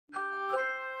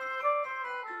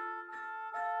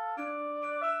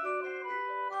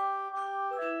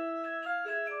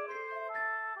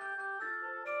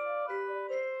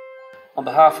On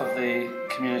behalf of the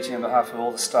community, on behalf of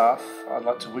all the staff, I'd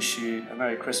like to wish you a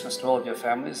Merry Christmas to all of your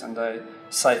families and a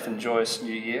safe and joyous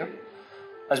New Year.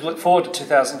 As we look forward to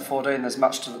 2014, there's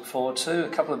much to look forward to. A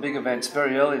couple of big events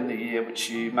very early in the year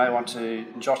which you may want to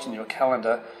jot in your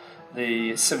calendar.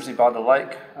 The Symphony by the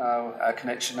Lake, our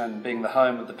connection and being the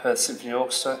home of the Perth Symphony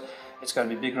Orchestra, it's going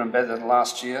to be bigger and better than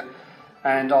last year.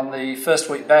 And on the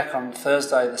first week back, on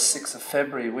Thursday the 6th of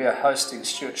February, we are hosting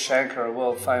Stuart Shanker, a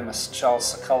world famous child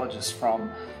psychologist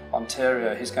from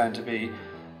Ontario. He's going to be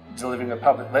delivering a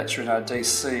public lecture in our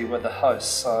DC. We're the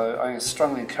hosts, so I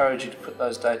strongly encourage you to put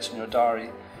those dates in your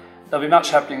diary. There'll be much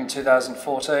happening in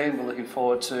 2014. We're looking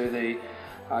forward to the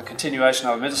continuation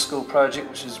of our middle school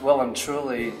project, which is well and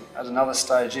truly at another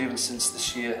stage even since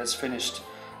this year has finished,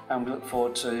 and we look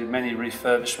forward to many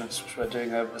refurbishments which we're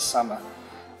doing over the summer.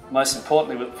 Most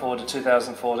importantly, we look forward to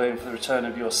 2014 for the return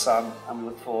of your son, and we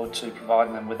look forward to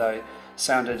providing them with a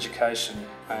sound education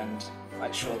and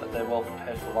make sure that they're well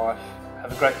prepared for life.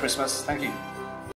 Have a great Christmas. Thank you.